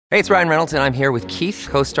Hey, it's Ryan Reynolds, and I'm here with Keith,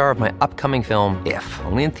 co-star of my upcoming film, If,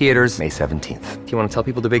 only in theaters May 17th. Do you want to tell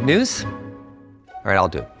people the big news? All right, I'll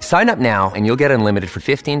do it. Sign up now and you'll get unlimited for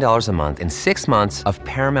 $15 a month and 6 months of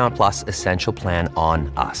Paramount Plus Essential Plan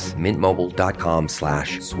on us.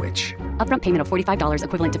 MintMobile.com/switch. Upfront payment of $45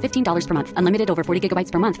 equivalent to $15 per month. Unlimited over 40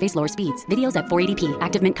 gigabytes per month. Face lower speeds. Videos at 480p.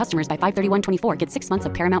 Active Mint customers by 531.24 get 6 months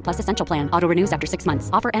of Paramount Plus Essential Plan. Auto renews after 6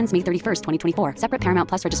 months. Offer ends May 31st, 2024. Separate Paramount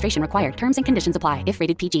Plus registration required. Terms and conditions apply if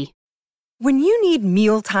rated PG. When you need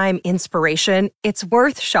mealtime inspiration, it's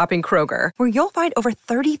worth shopping Kroger, where you'll find over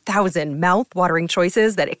 30,000 mouth-watering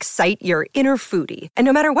choices that excite your inner foodie. And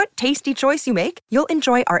no matter what tasty choice you make, you'll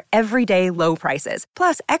enjoy our everyday low prices,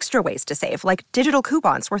 plus extra ways to save, like digital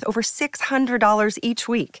coupons worth over $600 each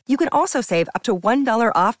week. You can also save up to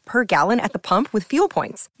 $1 off per gallon at the pump with fuel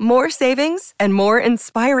points. More savings and more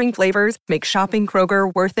inspiring flavors make shopping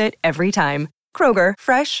Kroger worth it every time. Kroger,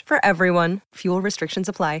 fresh for everyone. Fuel restrictions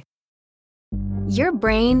apply. Your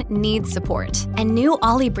brain needs support, and new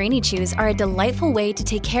Ollie Brainy Chews are a delightful way to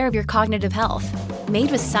take care of your cognitive health.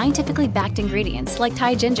 Made with scientifically backed ingredients like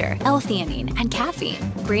Thai ginger, L-theanine, and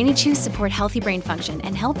caffeine, Brainy Chews support healthy brain function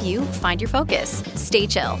and help you find your focus, stay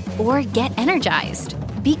chill, or get energized.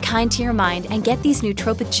 Be kind to your mind and get these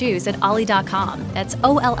nootropic chews at ollie.com. That's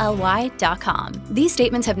OLLY.com. These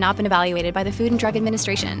statements have not been evaluated by the Food and Drug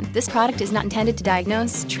Administration. This product is not intended to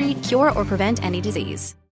diagnose, treat, cure, or prevent any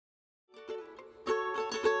disease.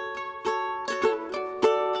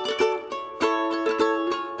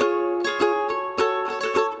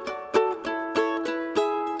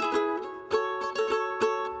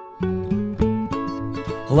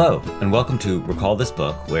 Hello, and welcome to Recall This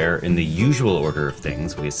Book, where, in the usual order of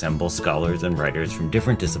things, we assemble scholars and writers from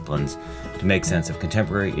different disciplines to make sense of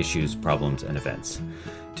contemporary issues, problems, and events.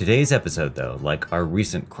 Today's episode, though, like our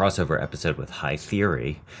recent crossover episode with High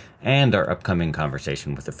Theory, and our upcoming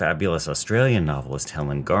conversation with the fabulous Australian novelist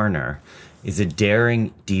Helen Garner, is a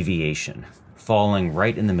daring deviation, falling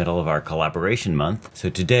right in the middle of our collaboration month. So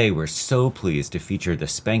today, we're so pleased to feature the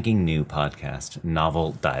spanking new podcast,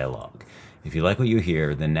 Novel Dialogue. If you like what you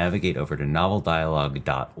hear, then navigate over to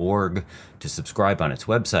noveldialogue.org to subscribe on its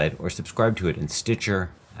website, or subscribe to it in Stitcher,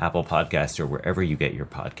 Apple Podcasts, or wherever you get your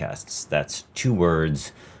podcasts. That's 2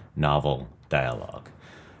 words, Novel Dialogue.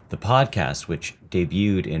 The podcast, which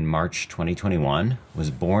debuted in March 2021, was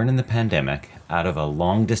born in the pandemic out of a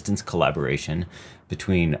long-distance collaboration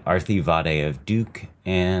between Arthi Vade of Duke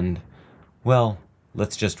and, well,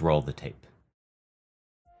 let's just roll the tape.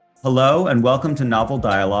 Hello, and welcome to Novel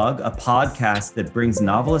Dialogue, a podcast that brings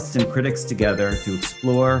novelists and critics together to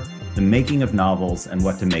explore the making of novels and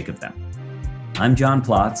what to make of them. I'm John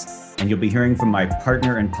Plotz, and you'll be hearing from my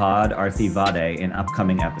partner in pod, Arthi Vade, in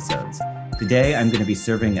upcoming episodes. Today, I'm going to be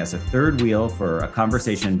serving as a third wheel for a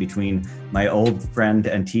conversation between my old friend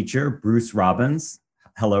and teacher, Bruce Robbins.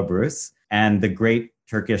 Hello, Bruce. And the great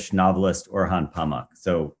Turkish novelist, Orhan Pamuk.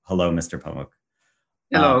 So, hello, Mr. Pamuk.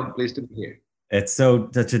 Hello, pleased to be here. It's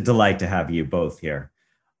such a delight to have you both here.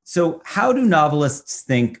 So how do novelists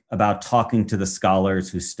think about talking to the scholars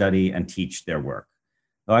who study and teach their work?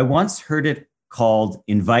 Now, I once heard it called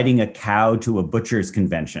inviting a cow to a butcher's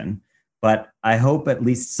convention, but I hope at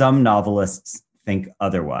least some novelists think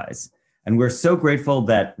otherwise. And we're so grateful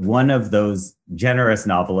that one of those generous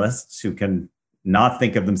novelists who can not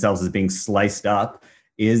think of themselves as being sliced up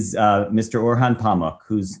is Mr. Orhan Pamuk,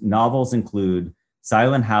 whose novels include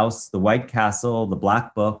Silent House, The White Castle, The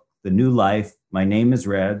Black Book, The New Life, My Name is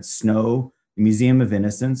Red, Snow, The Museum of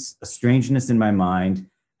Innocence, A Strangeness in My Mind,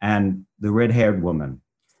 and The Red-Haired Woman.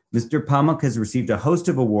 Mr. Pamuk has received a host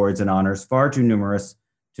of awards and honors, far too numerous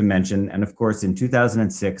to mention, and of course, in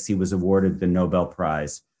 2006, he was awarded the Nobel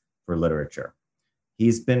Prize for Literature.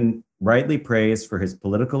 He's been rightly praised for his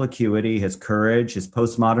political acuity, his courage, his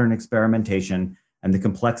postmodern experimentation, and the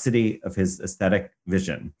complexity of his aesthetic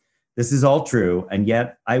vision. This is all true, and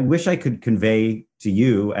yet I wish I could convey to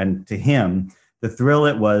you and to him the thrill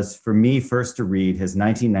it was for me first to read his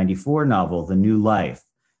 1994 novel, The New Life,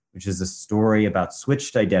 which is a story about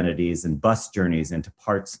switched identities and bus journeys into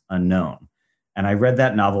parts unknown. And I read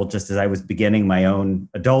that novel just as I was beginning my own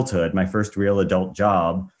adulthood, my first real adult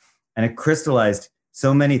job, and it crystallized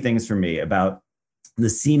so many things for me about the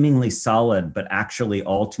seemingly solid but actually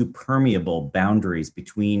all too permeable boundaries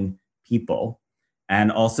between people, and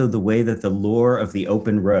also the way that the lure of the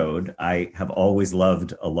open road, I have always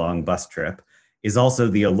loved a long bus trip, is also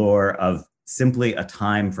the allure of simply a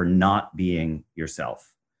time for not being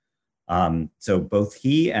yourself. So both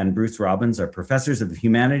he and Bruce Robbins are professors of the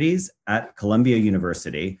humanities at Columbia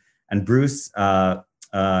University, and Bruce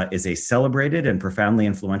is a celebrated and profoundly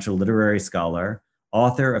influential literary scholar,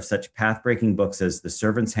 author of such path-breaking books as The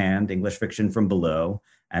Servant's Hand, English Fiction from Below,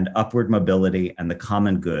 and Upward Mobility and the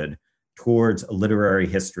Common Good Towards a Literary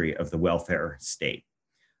History of the Welfare State.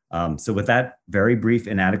 So with that very brief,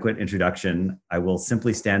 inadequate introduction, I will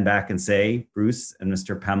simply stand back and say, Bruce and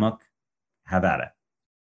Mr. Pamuk, have at it.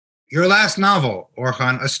 Your last novel,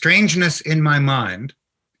 Orhan, A Strangeness in My Mind,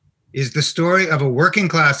 is the story of a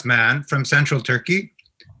working-class man from central Turkey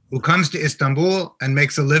who comes to Istanbul and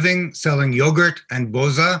makes a living selling yogurt and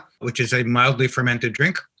boza, which is a mildly fermented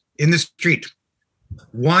drink, in the street.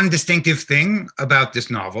 One distinctive thing about this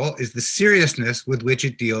novel is the seriousness with which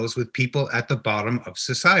it deals with people at the bottom of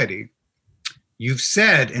society. You've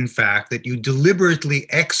said, in fact, that you deliberately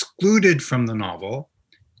excluded from the novel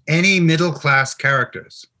any middle-class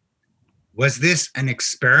characters. Was this an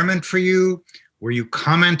experiment for you? Were you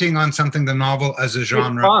commenting on something the novel as a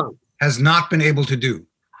genre has not been able to do?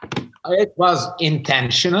 It was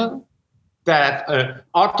intentional. That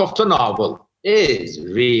art of the novel is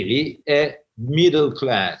really a middle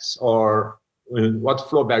class, or what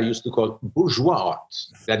Flaubert used to call bourgeois art.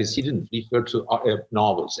 That is, he didn't refer to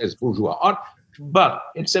novels as bourgeois art, but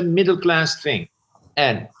it's a middle class thing.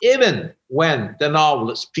 And even when the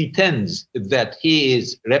novelist pretends that he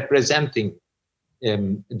is representing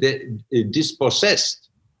the dispossessed,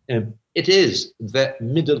 it is the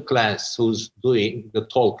middle class who's doing the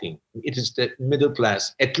talking. It is the middle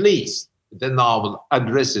class, at least the novel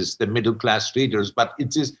addresses the middle class readers, but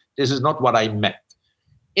this is not what I meant.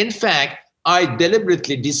 In fact, I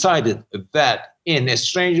deliberately decided that in A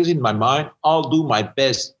Stranger's in My Mind, I'll do my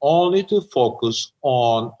best only to focus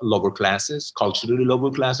on lower classes, culturally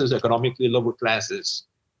lower classes, economically lower classes.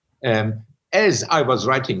 As I was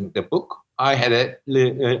writing the book, I had a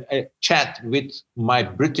chat with my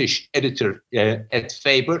British editor at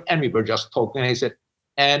Faber, and we were just talking, and he said,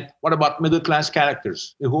 and what about middle-class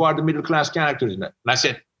characters? Who are the middle-class characters in that? And I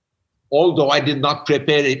said, although I did not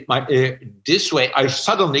prepare it this way, I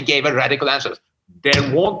suddenly gave a radical answer.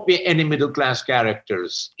 There won't be any middle-class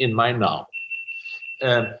characters in my novel.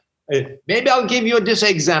 Maybe I'll give you this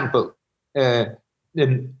example. When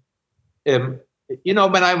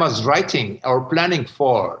I was writing or planning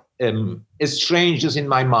for A Stranger's in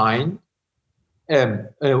My Mind,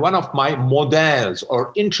 one of my models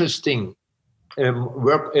or interesting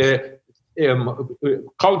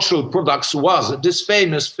cultural products was this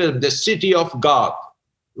famous film, The City of God,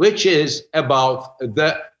 which is about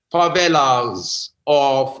the favelas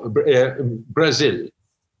of Brazil,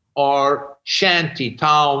 or shanty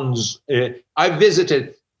towns. I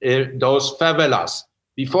visited those favelas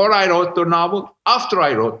before I wrote the novel, after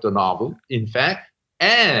I wrote the novel, in fact,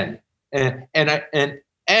 and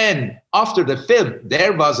after the film,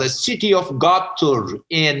 there was a City of God tour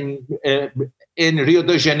in Rio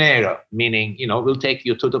de Janeiro, meaning, we'll take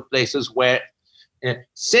you to the places where,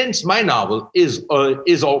 since my novel is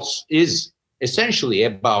essentially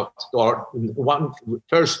about, or one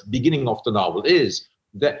first beginning of the novel is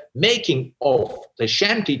the making of the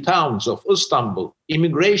shanty towns of Istanbul,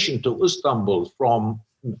 immigration to Istanbul from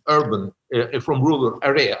rural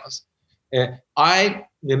areas.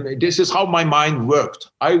 This is how my mind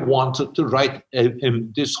worked. I wanted to write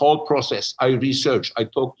this whole process. I researched. I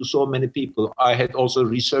talked to so many people. I had also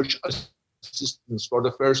research assistants for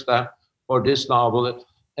the first time for this novel.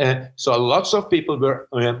 So lots of people were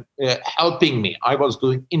helping me. I was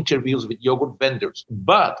doing interviews with yogurt vendors,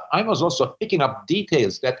 but I was also picking up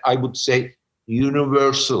details that I would say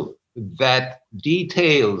universal, that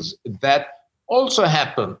details that also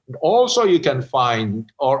happen, also you can find,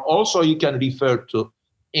 or also you can refer to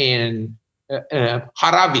in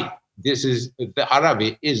Haravi. The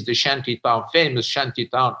Haravi is the shanty town, famous shanty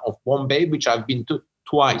town of Bombay, which I've been to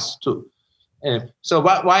twice too. So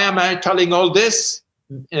why am I telling all this?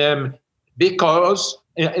 Because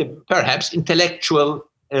perhaps intellectual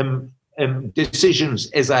decisions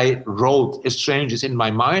as I wrote A Stranger's in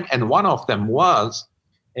My Mind, and one of them was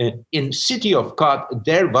in City of God,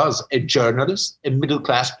 there was a journalist, a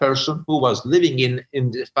middle-class person who was living in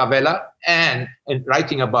the favela and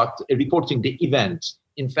writing about, reporting the events.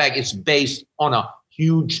 In fact, it's based on a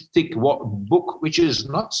huge, thick book, which is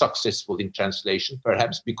not successful in translation,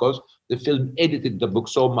 perhaps because the film edited the book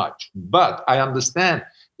so much. But I understand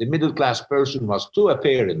the middle-class person was too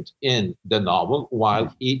apparent in the novel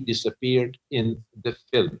while he disappeared in the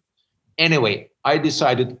film. Anyway, I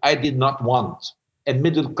decided I did not want a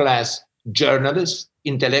middle-class journalist,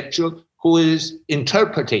 intellectual, who is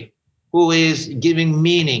interpreting, who is giving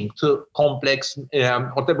meaning to complex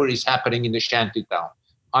whatever is happening in the shanty town.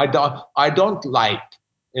 I don't like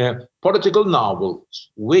political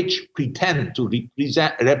novels which pretend to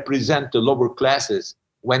represent the lower classes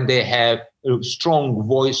when they have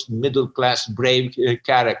strong-voiced, middle-class, brave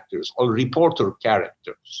characters or reporter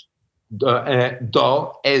characters.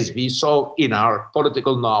 Though, as we saw in our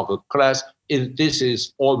political novel class, this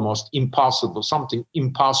is almost impossible, something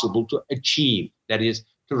impossible to achieve. That is,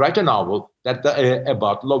 to write a novel that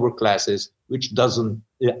about lower classes, which doesn't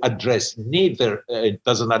address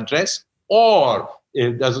or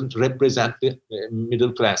doesn't represent the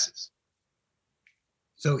middle classes.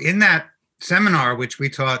 So in that seminar, which we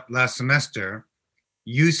taught last semester,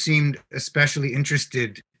 you seemed especially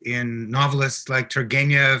interested in novelists like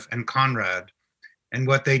Turgenev and Conrad and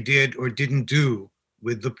what they did or didn't do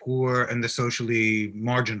with the poor and the socially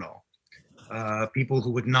marginal, people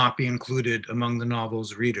who would not be included among the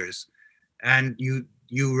novel's readers. And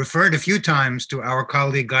you referred a few times to our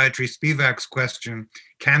colleague Gayatri Spivak's question,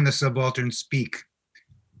 can the subaltern speak?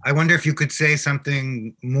 I wonder if you could say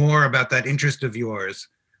something more about that interest of yours,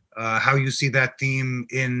 how you see that theme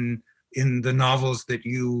in the novels that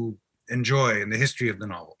you enjoy in the history of the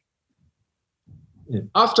novel.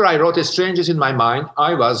 After I wrote Strangers in My Mind,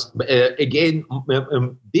 I was again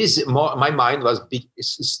busy. My mind was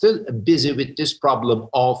still busy with this problem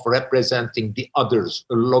of representing the others,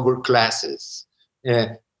 the lower classes.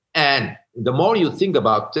 And the more you think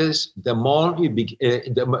about this, the more you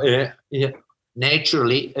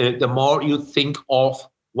naturally, the more you think of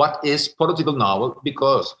what is political novel,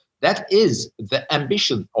 because that is the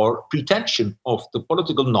ambition or pretension of the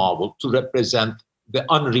political novel, to represent the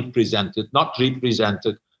unrepresented, not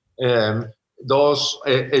represented. Those,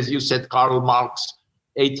 as you said, Karl Marx,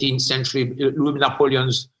 18th century, Louis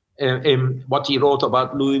Napoleon's, what he wrote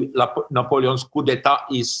about Louis Napoleon's coup d'etat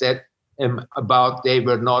is said about they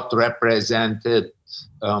were not represented,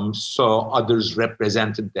 so others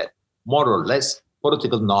represented that. More or less,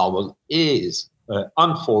 political novel is,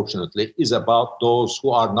 unfortunately, is about those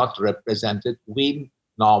who are not represented. We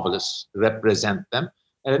novelists represent them.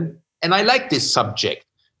 And I like this subject.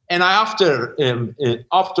 And after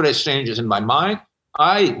Strangers in My Mind,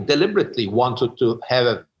 I deliberately wanted to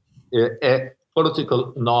have a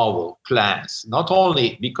political novel class, not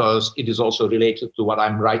only because it is also related to what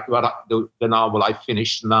I'm writing, the novel I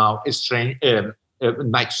finished now,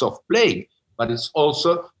 Nights of Plague, but it's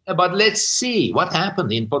also about, let's see what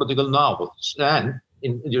happened in political novels. And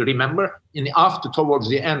you remember, towards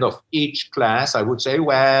the end of each class, I would say,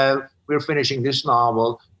 well, we're finishing this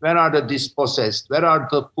novel. Where are the dispossessed? Where are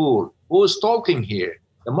the poor? Who is talking here?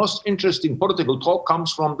 The most interesting political talk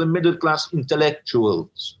comes from the middle-class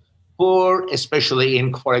intellectuals. Poor, especially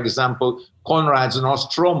in, for example, Conrad's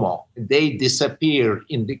Nostromo, they disappear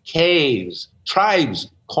in the caves.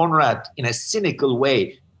 Tribes, Conrad, in a cynical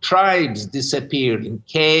way, tribes disappeared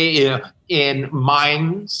in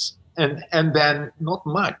mines, and then not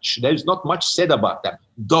much. There's not much said about them,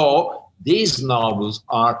 though these novels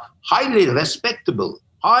are highly respectable,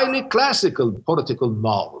 highly classical political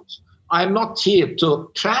novels. I'm not here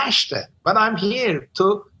to trash them, but I'm here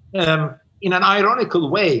to, in an ironical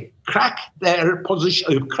way, crack their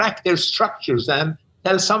position, crack their structures, and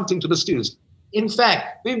tell something to the students. In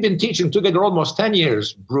fact, we've been teaching together almost 10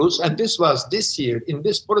 years, Bruce, and this was this year in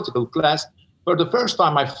this political class. For the first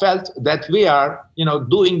time, I felt that we are,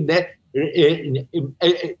 doing that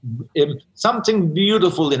something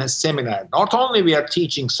beautiful in a seminar. Not only we are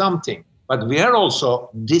teaching something, but we are also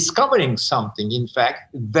discovering something. In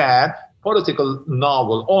fact, that political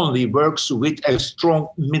novel only works with a strong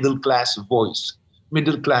middle-class voice,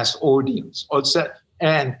 middle-class audience. Also,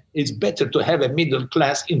 and it's better to have a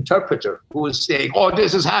middle-class interpreter who is saying, oh,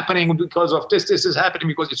 this is happening because of this is happening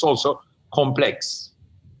because it's also complex.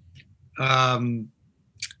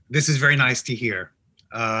 This is very nice to hear.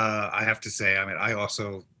 I have to say, I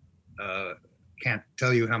also can't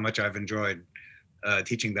tell you how much I've enjoyed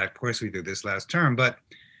teaching that course we did this last term. But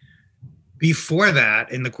before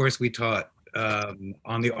that, in the course we taught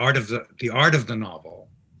on the art of the novel,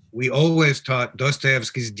 we always taught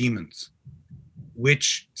Dostoevsky's Demons,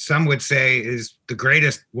 which some would say is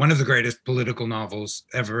one of the greatest political novels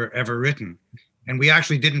ever written. And we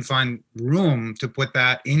actually didn't find room to put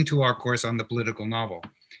that into our course on the political novel.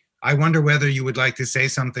 I wonder whether you would like to say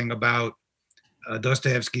something about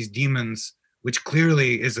Dostoevsky's Demons, which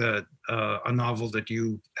clearly is a novel that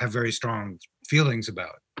you have very strong feelings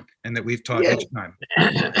about and that we've taught each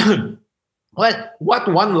time. Well,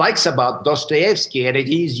 what one likes about Dostoevsky, and it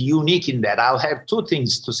is unique in that, I'll have two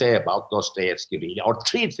things to say about Dostoevsky, really, or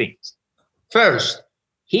three things. First,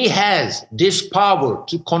 he has this power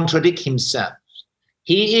to contradict himself.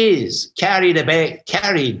 He is carried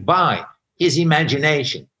by his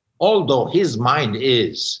imagination, although his mind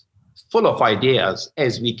is full of ideas,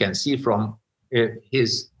 as we can see from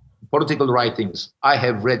his political writings. I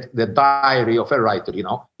have read the diary of a writer.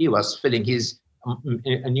 He was filling his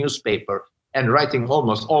a newspaper and writing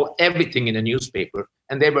almost everything in a newspaper,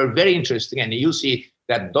 and they were very interesting. And you see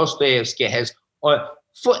that Dostoevsky has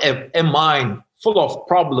a mind full of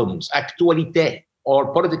problems, actualité,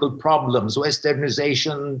 or political problems,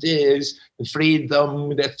 westernization, this,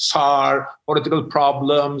 freedom, the Tsar, political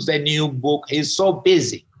problems, the new book. He's so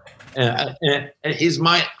busy. His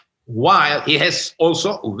mind, while he has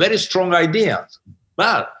also very strong ideas,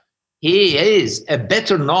 but he is a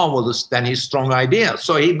better novelist than his strong ideas.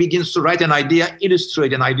 So he begins to write an idea,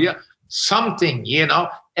 illustrate an idea, something,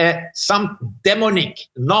 some demonic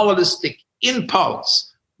novelistic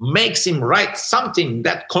impulse makes him write something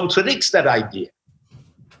that contradicts that idea.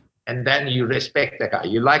 And then you respect the guy,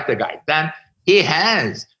 you like the guy. Then he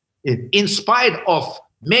has, in spite of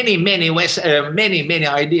many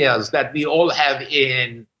ideas that we all have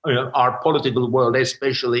in our political world,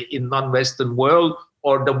 especially in non-Western world,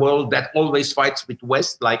 or the world that always fights with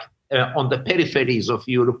West, like on the peripheries of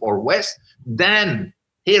Europe or West, then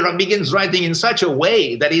he begins writing in such a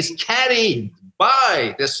way that is carried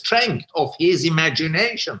by the strength of his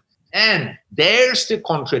imagination and dares to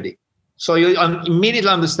contradict. So you immediately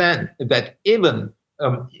understand that even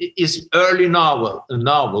his early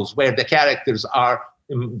novels where the characters are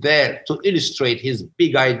there to illustrate his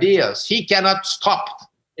big ideas, he cannot stop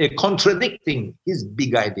contradicting his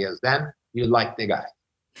big ideas. Then you like the guy.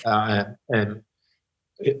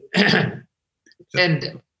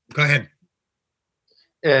 And go ahead.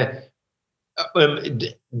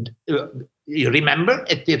 You remember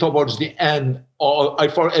towards the end,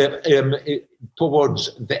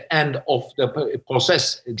 towards the end of the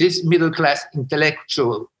process, this middle class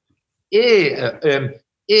intellectual, in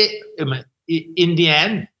the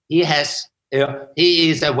end, he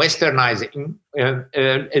is a westernizing,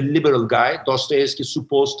 a liberal guy. Dostoevsky is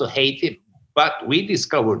supposed to hate him. But we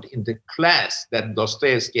discovered in the class that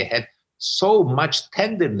Dostoevsky had so much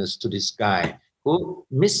tenderness to this guy who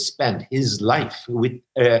misspent his life with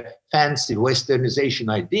fancy westernization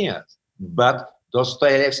ideas. But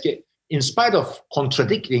Dostoevsky, in spite of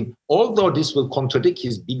contradicting, although this will contradict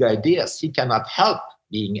his big ideas, he cannot help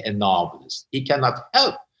being a novelist. He cannot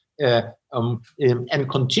help and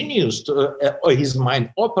continues to, his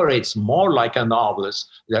mind operates more like a novelist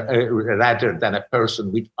rather than a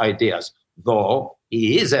person with ideas, though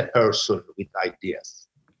he is a person with ideas.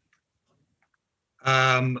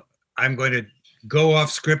 I'm going to go off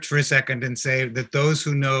script for a second and say that those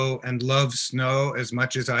who know and love Snow as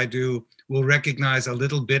much as I do will recognize a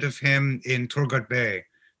little bit of him in Turgot Bey,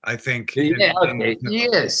 I think. Yeah, okay.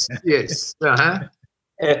 Yes. Uh-huh.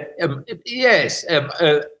 Yes.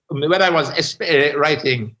 When I was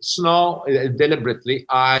writing Snow deliberately,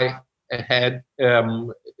 I had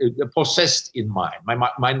Possessed in mind.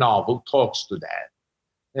 My novel talks to that.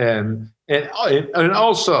 And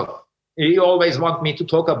also, you always want me to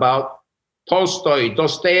talk about Tolstoy,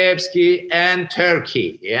 Dostoevsky, and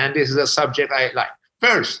Turkey. And this is a subject I like.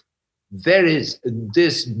 First, there is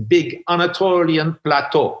this big Anatolian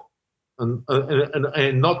plateau,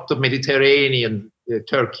 not the Mediterranean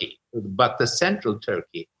Turkey, but the central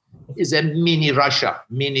Turkey is a mini Russia,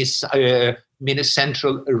 mini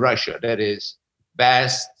central Russia. That is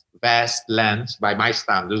vast lands by my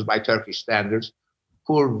standards, by Turkish standards,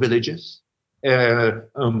 poor villages, and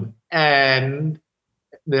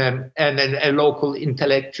then a local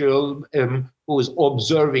intellectual who is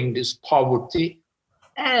observing this poverty,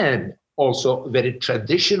 and also very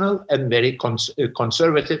traditional and very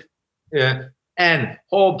conservative, and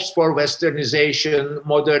hopes for westernization,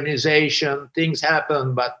 modernization. Things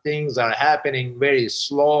happen, but things are happening very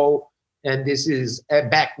slow, and this is a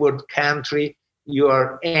backward country. You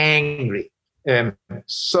are angry.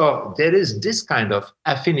 So there is this kind of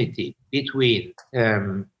affinity between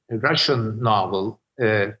Russian novel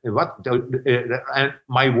and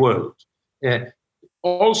my world.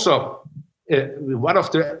 Also, one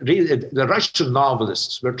of the Russian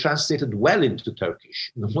novelists were translated well into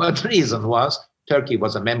Turkish. One reason was Turkey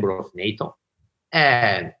was a member of NATO,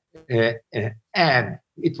 and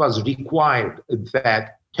it was required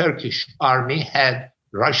that Turkish army had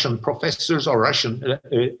Russian professors or Russian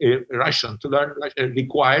to learn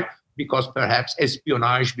required, because perhaps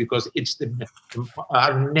espionage, because it's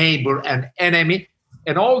our neighbor and enemy.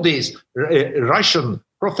 And all these Russian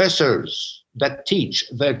professors that teach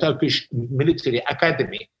the Turkish military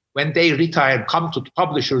academy, when they retire, come to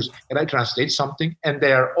publishers, and I translate something, and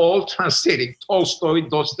they are all translating Tolstoy,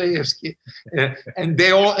 Dostoevsky, and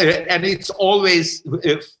they all, and it's always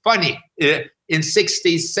funny. In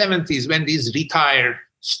 60s, 70s, when these retired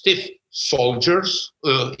stiff soldiers,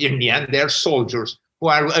 in the end, they're soldiers, who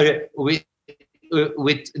are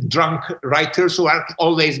with drunk writers who are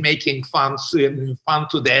always making fun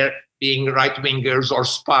to their being right-wingers or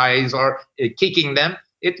spies or kicking them,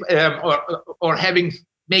 or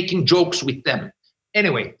making jokes with them.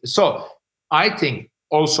 Anyway, so I think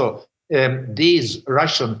also these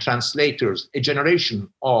Russian translators, a generation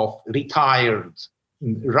of retired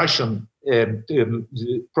Russian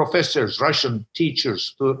professors, Russian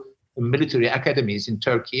teachers to military academies in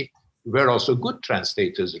Turkey, were also good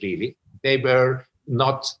translators, really. They were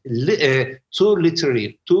not too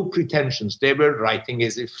literary, too pretentious. They were writing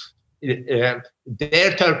as if their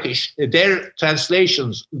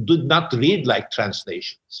translations did not read like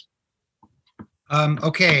translations.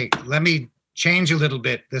 Okay, let me change a little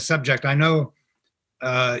bit the subject. I know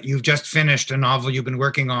you've just finished a novel you've been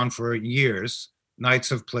working on for years,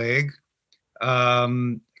 Nights of Plague.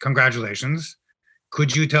 Congratulations.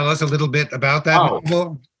 Could you tell us a little bit about that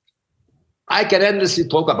novel? I can endlessly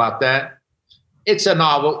talk about that. It's a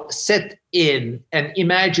novel set in an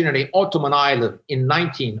imaginary Ottoman island in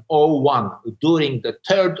 1901 during the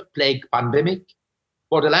third plague pandemic.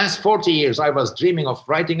 For the last 40 years, I was dreaming of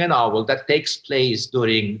writing a novel that takes place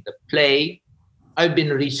during the plague. I've been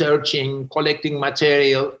researching, collecting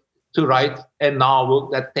material to write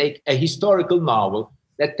a historical novel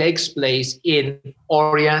that takes place in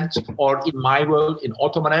Orient, or in my world, in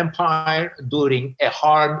Ottoman Empire, during a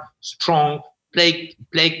hard, strong plague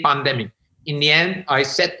pandemic. In the end, I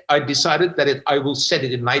decided that I will set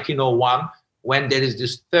it in 1901, when there is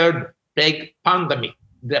this third plague pandemic,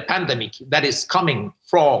 the pandemic that is coming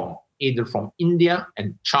from either from India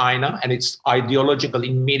and China, and it's ideological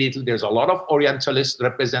immediately. There's a lot of Orientalist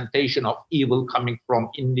representation of evil coming from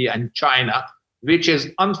India and China, which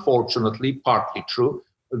is unfortunately partly true.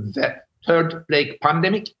 The third plague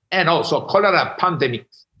pandemic and also cholera pandemic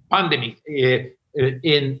at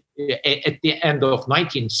the end of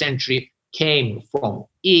 19th century came from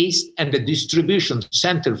East, and the distribution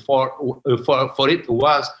center for it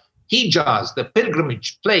was Hijaz, the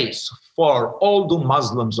pilgrimage place for all the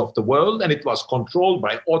Muslims of the world, and it was controlled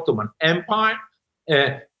by Ottoman Empire.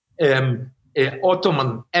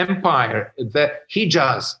 Ottoman Empire, the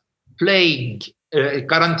Hijaz plague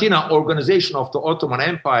Karantina organization of the Ottoman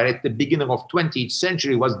Empire at the beginning of 20th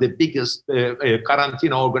century was the biggest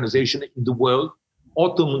Karantina organization in the world.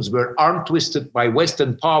 Ottomans were arm-twisted by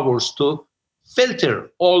Western powers to filter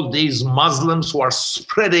all these Muslims who are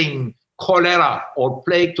spreading cholera or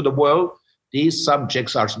plague to the world. These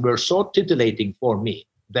subjects were so titillating for me.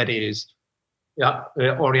 That is,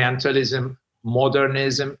 Orientalism,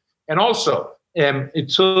 modernism, and also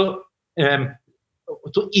to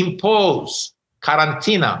impose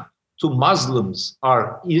Karantina to Muslims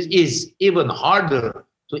is even harder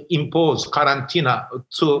to impose Karantina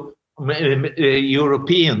to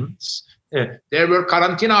Europeans. There were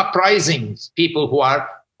Karantina uprisings, people who are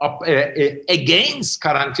against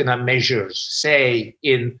Karantina measures, say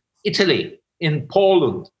in Italy, in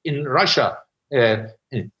Poland, in Russia. So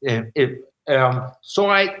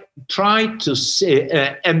I tried to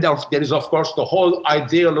say, and there is of course the whole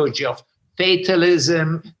ideology of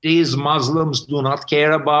fatalism. These Muslims do not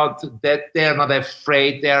care about that. They are not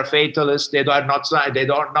afraid. They are fatalists. They are not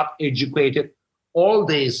educated. All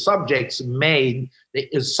these subjects made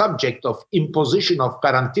the subject of imposition of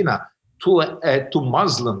Karantina to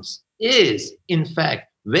Muslims is, in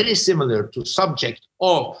fact, very similar to subject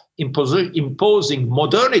of imposing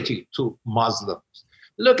modernity to Muslims.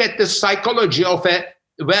 Look at the psychology of a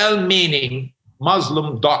well-meaning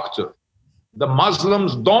Muslim doctor. The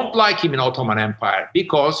Muslims don't like him in Ottoman Empire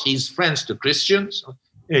because he's friends to Christians.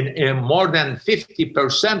 More than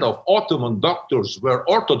 50% of Ottoman doctors were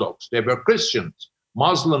Orthodox. They were Christians.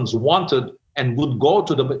 Muslims wanted and would go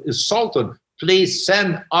to the Sultan, please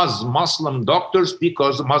send us Muslim doctors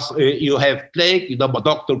because you have plague. The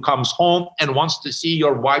doctor comes home and wants to see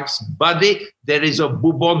your wife's body. There is a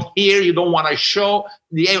bubon here you don't want to show.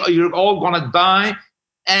 You're all going to die.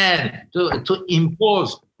 And to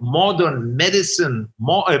impose modern medicine,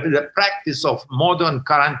 the practice of modern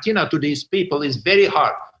Karantina to these people is very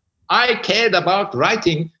hard. I cared about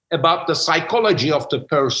writing about the psychology of the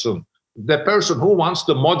person who wants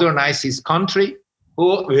to modernize his country,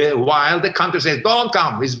 while the country says, don't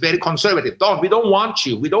come, he's very conservative. We don't want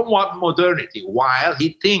you. We don't want modernity. While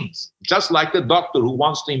he thinks, just like the doctor who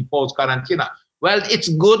wants to impose Karantina, well, it's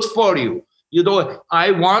good for you.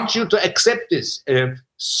 I want you to accept this.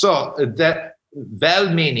 So the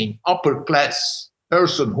well-meaning upper class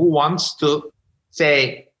person who wants to,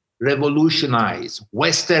 say, revolutionize,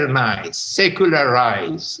 westernize,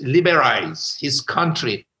 secularize, liberalize his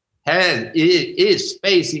country is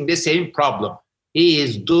facing the same problem. He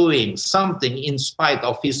is doing something in spite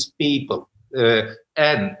of his people.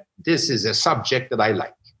 And this is a subject that I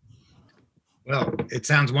like. Well, it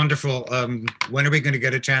sounds wonderful. When are we going to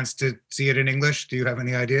get a chance to see it in English? Do you have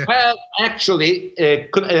any idea? Well, actually,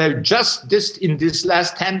 just in this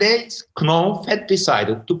last 10 days, Knopf had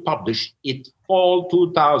decided to publish it fall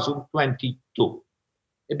 2022.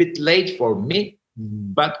 A bit late for me,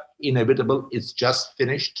 but inevitable. It's just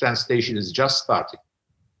finished. Translation is just starting.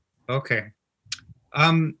 Okay.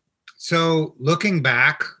 So looking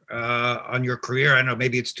back on your career, I know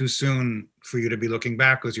maybe it's too soon for you to be looking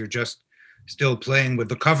back because you're just still playing with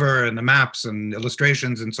the cover and the maps and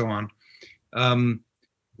illustrations and so on.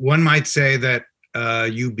 One might say that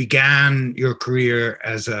you began your career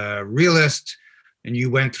as a realist and you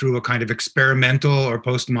went through a kind of experimental or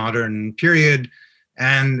postmodern period.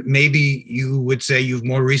 And maybe you would say you've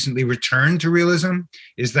more recently returned to realism.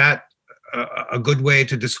 Is that a good way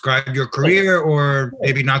to describe your career, or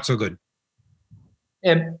maybe not so good?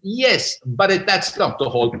 Yes, but that's not the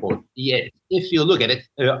whole point. Yes, if you look at it,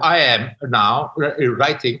 I am now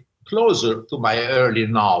writing closer to my early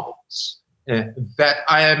novels. That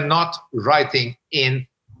I am not writing in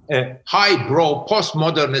highbrow,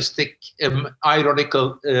 postmodernistic,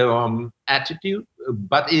 ironical attitude,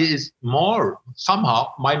 but it is more,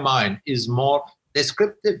 somehow my mind is more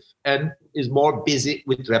descriptive and is more busy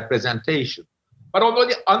with representation. But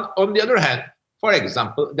on the other hand, for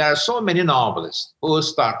example, there are so many novelists who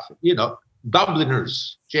start,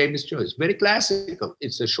 Dubliners, James Joyce, very classical.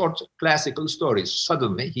 It's a short classical story.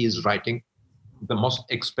 Suddenly he is writing the most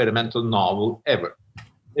experimental novel ever.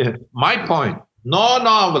 My point, no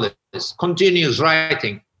novelist continues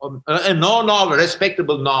writing,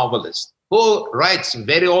 respectable novelist who writes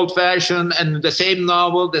very old-fashioned and the same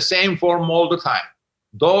novel, the same form all the time.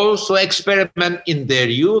 Those who experiment in their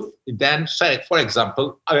youth, then say, for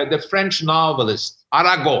example, the French novelist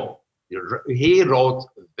Arago, he wrote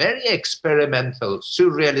very experimental,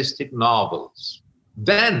 surrealistic novels.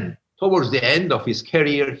 Then, towards the end of his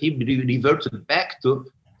career, he reverted back to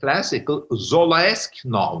classical Zola-esque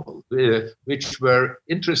novels, which were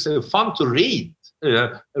interesting, fun to read,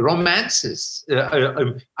 romances.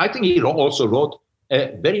 I think he also wrote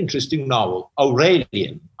a very interesting novel,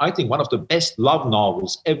 Aurelian. I think one of the best love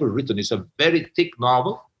novels ever written. Is a very thick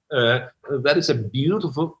novel. That is a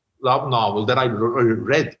beautiful love novel that I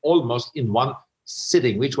read almost in one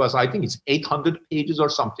sitting, which was, I think it's 800 pages or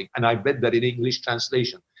something. And I read that in English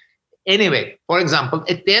translation. Anyway, for example,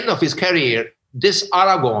 at the end of his career, this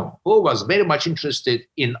Aragon, who was very much interested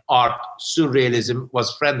in art, surrealism,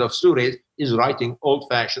 was friend of Surreal, is writing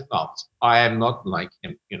old-fashioned novels. I am not like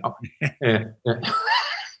him,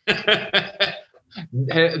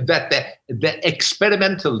 That the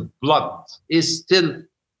experimental blood is still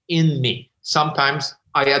in me. Sometimes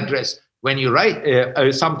I address, when you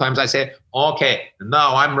write, sometimes I say, okay,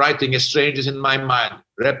 now I'm writing a Strangers in My Mind,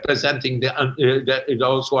 representing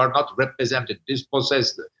those who are not represented,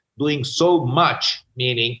 dispossessed, doing so much,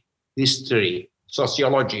 meaning history,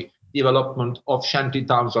 sociology, development of shanty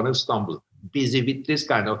towns on Istanbul, busy with this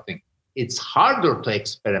kind of thing. It's harder to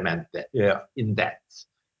experiment in that.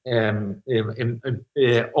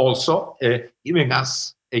 Also giving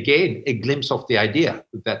us, again, a glimpse of the idea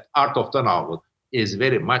that art of the novel is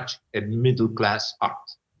very much a middle-class art.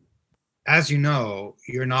 As you know,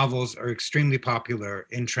 your novels are extremely popular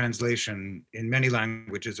in translation in many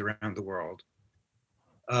languages around the world.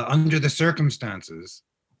 Under the circumstances,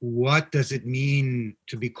 what does it mean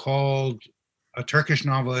to be called a Turkish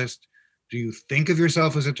novelist? Do you think of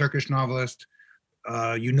yourself as a Turkish novelist?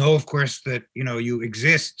 Of course, that you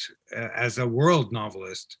exist as a world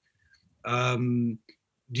novelist. Do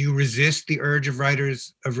you resist the urge of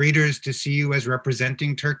readers to see you as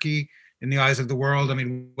representing Turkey in the eyes of the world? I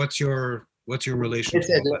mean, what's your relationship?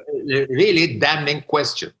 It's a really damning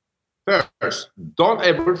question. First, don't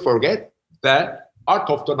ever forget that art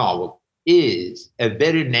of the novel is a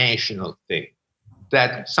very national thing.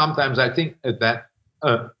 That sometimes I think that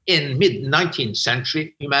in mid-19th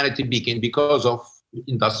century, humanity began, because of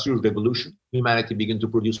industrial revolution, humanity began to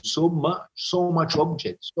produce so much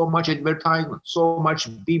objects, so much advertisement, so much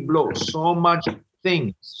biblos, so much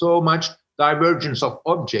things, so much divergence of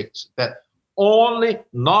objects, that only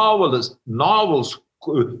novels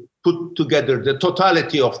could put together the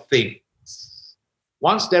totality of things.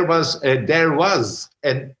 Once there was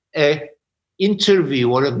an interview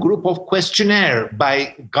or a group of questionnaire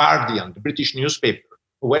by Guardian, the British newspaper,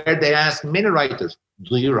 where they asked many writers,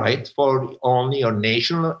 do you write for only your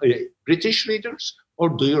national British readers, or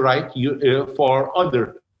do you write for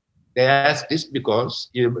other? They asked this because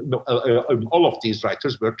all of these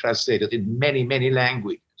writers were translated in many, many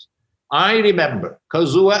languages. I remember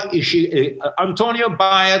Kazuo Antonio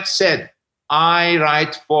Bayat said, I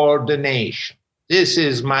write for the nation. This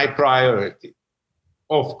is my priority.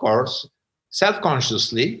 Of course,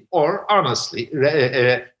 self-consciously or honestly,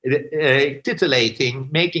 titillating,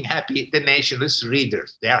 making happy the nationalist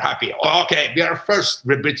readers. They are happy. Okay, we are first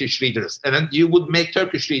the British readers. And then you would make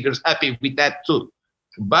Turkish readers happy with that too.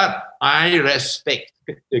 But I respect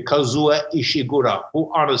Kazuo Ishiguro,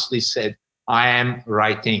 who honestly said, I am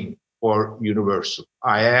writing for Universal.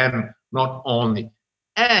 I am not only.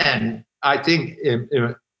 And I think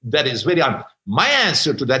that is very honest. My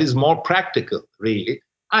answer to that is more practical, really.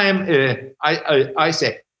 I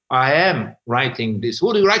say, I am writing this.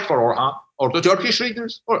 Who do you write for, Orhan? Or the Turkish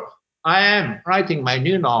readers? Or I am writing my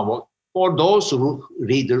new novel for those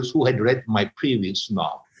readers who had read my previous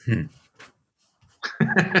novel.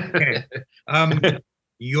 Okay.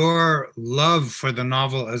 Your love for the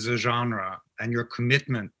novel as a genre and your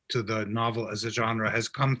commitment to the novel as a genre has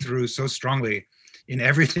come through so strongly in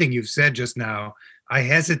everything you've said just now. I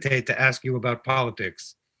hesitate to ask you about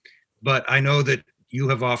politics, but I know that you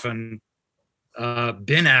have often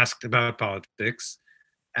been asked about politics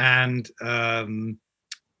and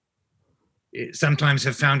sometimes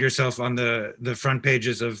have found yourself on the front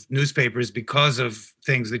pages of newspapers because of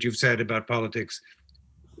things that you've said about politics.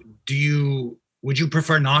 Would you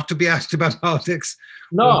prefer not to be asked about politics?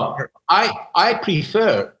 No, I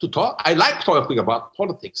prefer to talk. I like talking about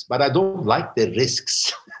politics, but I don't like the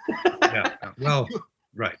risks. Yeah, well,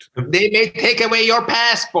 right. They may take away your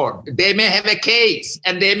passport. They may have a case,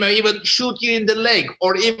 and they may even shoot you in the leg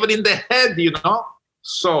or even in the head,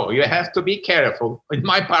 So you have to be careful in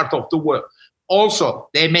my part of the world. Also,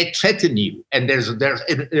 they may threaten you, and there's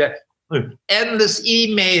endless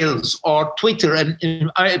emails or Twitter.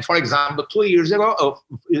 And for example, 3 years ago,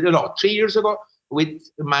 with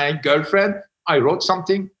my girlfriend, I wrote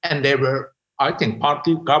something, and they were, I think,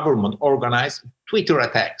 partly government organized Twitter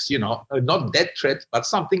attacks. Not death threat, but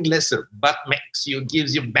something lesser, but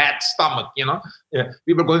gives you bad stomach.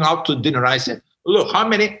 We were going out to dinner. I said, look, how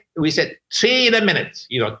many? We said 3 in a minute.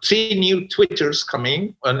 3 new Twitters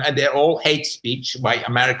coming, and they're all hate speech by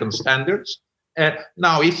American standards.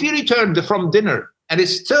 Now, if you return from dinner and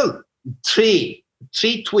it's still three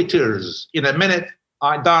Twitters in a minute,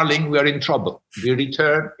 darling, we're in trouble. We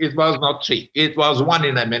return, it was not 3. It was 1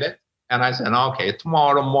 in a minute. And I said, okay,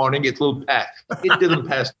 tomorrow morning it will pass. It didn't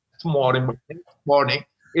pass tomorrow morning.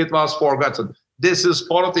 It was forgotten. This is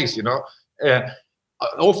politics, I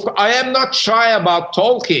am not shy about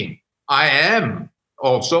talking. I am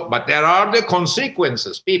also, but there are the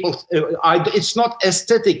consequences. It's not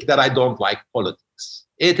aesthetic that I don't like politics.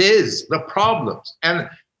 It is the problems. And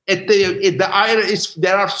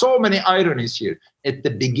there are so many ironies here. At the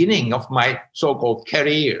beginning of my so-called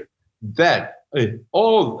career, that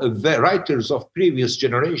all the writers of previous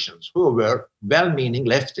generations who were well-meaning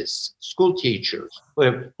leftists, school teachers,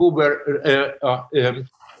 who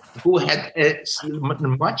had a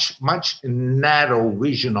much narrow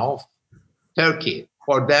vision of Turkey.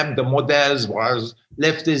 For them, the models was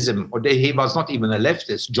leftism, or he was not even a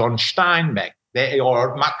leftist. John Steinbeck,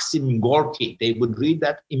 or Maxim Gorky, they would read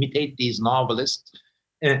that, imitate these novelists,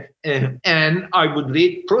 and I would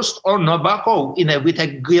read Proust or Nabokov with a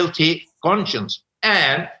guilty conscience,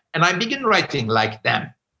 and I begin writing like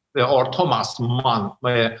them, or Thomas Mann,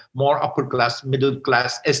 more upper class, middle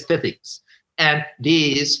class aesthetics, and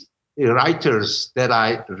these writers that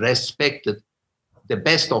I respected. The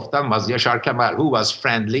best of them was Yaşar Kemal, who was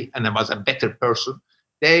friendly and was a better person.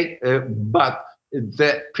 But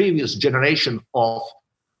the previous generation of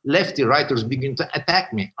lefty writers began to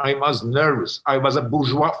attack me. I was nervous. I was a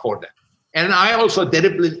bourgeois for them. And I also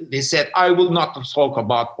deliberately said, I will not talk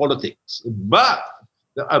about politics. But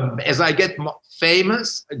as I get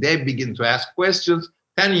famous, they begin to ask questions.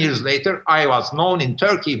 10 years later, I was known in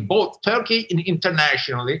Turkey, both Turkey and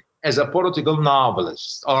internationally, as a political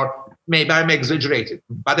novelist, or maybe I'm exaggerated,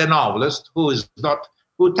 but a novelist who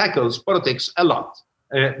tackles politics a lot.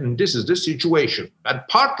 And this is the situation. And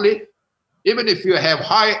partly, even if you have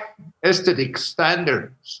high aesthetic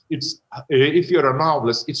standards, if you're a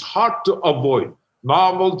novelist, it's hard to avoid.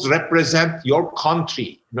 Novels represent your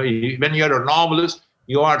country. When you're a novelist,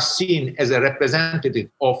 you are seen as a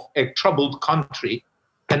representative of a troubled country.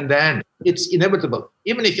 And then it's inevitable.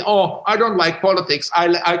 Even if, I don't like politics,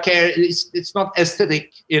 I care, it's not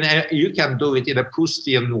aesthetic. You can do it in a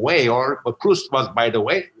Proustian way. But Proust was, by the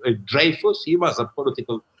way, Dreyfus. He was a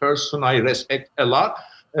political person I respect a lot.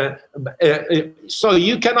 So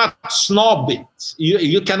you cannot snob it.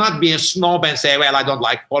 You cannot be a snob and say, well, I don't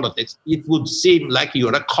like politics. It would seem like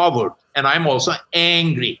you're a coward. And I'm also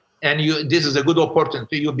angry. and this is a good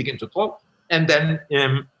opportunity. You begin to talk, and then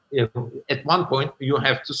at one point you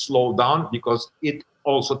have to slow down because it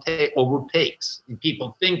also overtakes.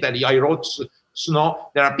 People think that I wrote Snow.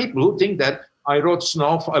 There are people who think that I wrote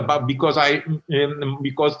Snow because I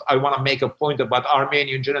want to make a point about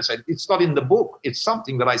Armenian genocide. It's not in the book. It's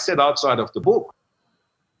something that I said outside of the book.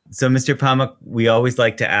 So, Mr. Pamuk, we always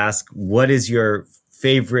like to ask, what is your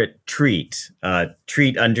favorite treat?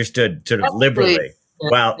 Treat understood sort of liberally.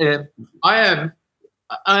 Wow.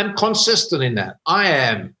 I'm consistent in that. I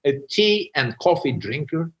am a tea and coffee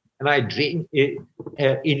drinker, and I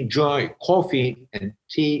enjoy coffee and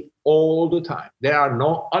tea all the time. There are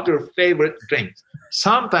no other favorite drinks.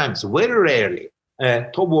 Sometimes, very rarely,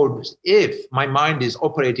 towards if my mind is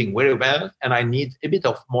operating very well and I need a bit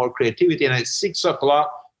of more creativity, and at 6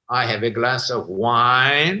 o'clock, I have a glass of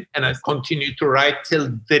wine and I continue to write till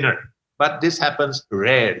dinner. But this happens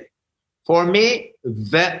rarely. For me,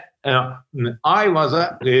 I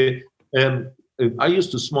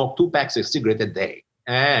used to smoke 2 packs of cigarettes a day,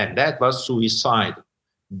 and that was suicide.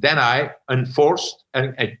 Then I enforced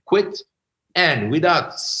and I quit, and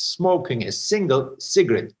without smoking a single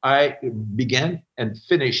cigarette, I began and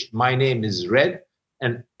finished My Name is Red,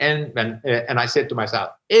 and I said to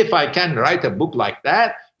myself, if I can write a book like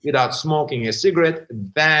that without smoking a cigarette,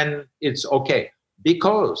 then it's okay.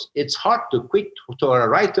 Because it's hard to quit to a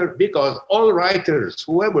writer, because all writers,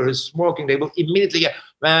 whoever is smoking, they will immediately get,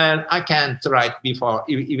 well, I can't write if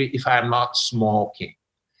I'm not smoking.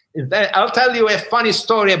 I'll tell you a funny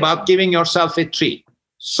story about giving yourself a treat.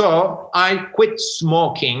 So I quit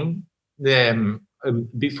smoking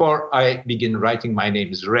before I begin writing My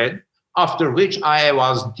Name is Red, after which I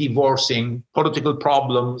was divorcing, political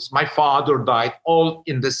problems, my father died all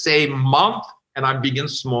in the same month, and I began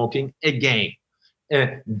smoking again.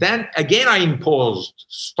 Then again, I imposed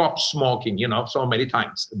stop smoking, so many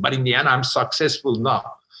times. But in the end, I'm successful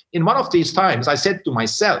now. In one of these times, I said to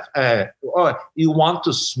myself, you want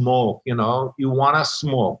to smoke, you want to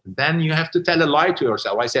smoke. Then you have to tell a lie to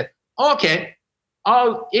yourself. I said, okay,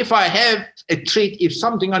 if I have a treat, if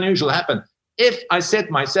something unusual happened, if I said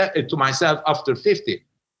to myself after 50,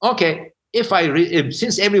 okay,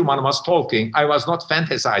 since everyone was talking, I was not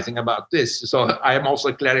fantasizing about this. So I am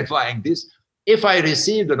also clarifying this. If I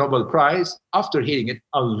received the Nobel Prize, after hearing it,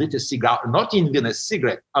 I'll lit a cigar, not even a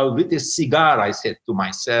cigarette, I'll lit a cigar, I said to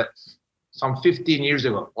myself, some 15 years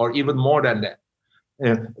ago, or even more than that.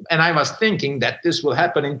 And I was thinking that this will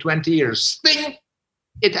happen in 20 years. Sting!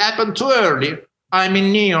 It happened too early. I'm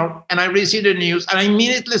in New York, and I receive the news, and I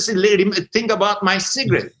immediately think about my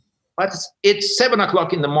cigarette. But it's 7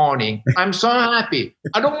 o'clock in the morning. I'm so happy.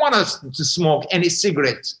 I don't want to smoke any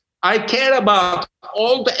cigarettes. I care about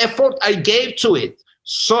all the effort I gave to it.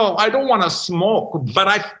 So I don't want to smoke, but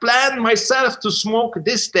I planned myself to smoke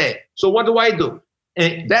this day. So what do?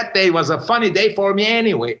 And that day was a funny day for me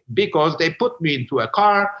anyway, because they put me into a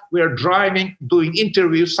car. We are driving, doing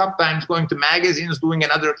interviews, sometimes going to magazines, doing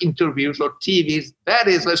another interviews or TVs. That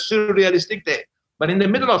is a surrealistic day. But in the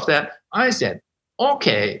middle of that, I said,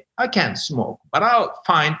 okay, I can't smoke, but I'll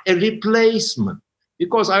find a replacement,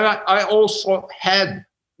 because I also had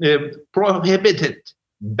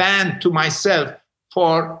banned to myself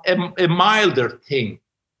for a milder thing,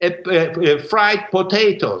 fried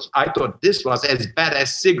potatoes. I thought this was as bad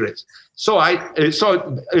as cigarettes. So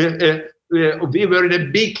we were in a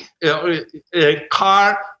big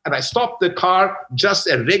car, and I stopped the car, just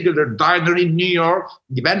a regular diner in New York,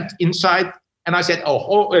 went inside, and I said,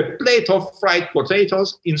 a plate of fried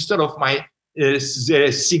potatoes instead of my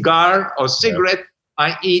cigar or cigarette. Yeah.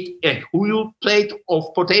 I eat a whole plate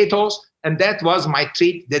of potatoes, and that was my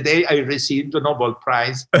treat the day I received the Nobel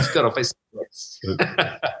Prize instead of a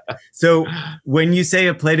cigarette. So when you say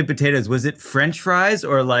a plate of potatoes, was it French fries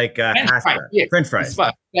or like French fries? Yes. French fries.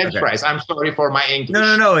 French fries. I'm sorry for my English.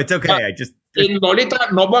 No, it's okay. In Lolita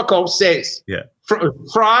Nabokov says, yeah,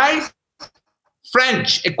 fries,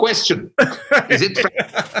 French. A question: is it French?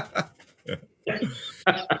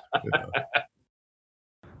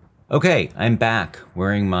 Okay, I'm back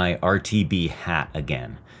wearing my RTB hat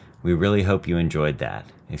again. We really hope you enjoyed that.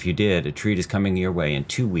 If you did, a treat is coming your way in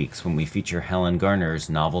 2 weeks when we feature Helen Garner's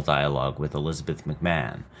novel dialogue with Elizabeth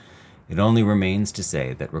McMahon. It only remains to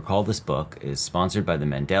say that Recall This Book is sponsored by the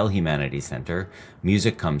Mandel Humanities Center.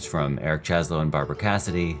 Music comes from Eric Chaslow and Barbara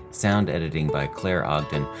Cassidy. Sound editing by Claire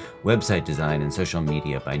Ogden. Website design and social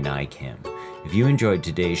media by Nai Kim. If you enjoyed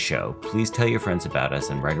today's show, please tell your friends about us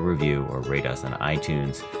and write a review or rate us on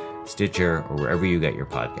iTunes, Stitcher, or wherever you get your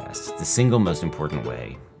podcasts. It's the single most important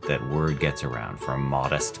way that word gets around for a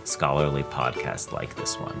modest, scholarly podcast like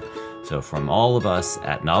this one. So from all of us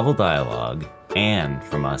at Novel Dialogue, and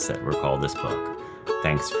from us at Recall This Book.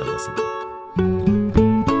 Thanks for listening.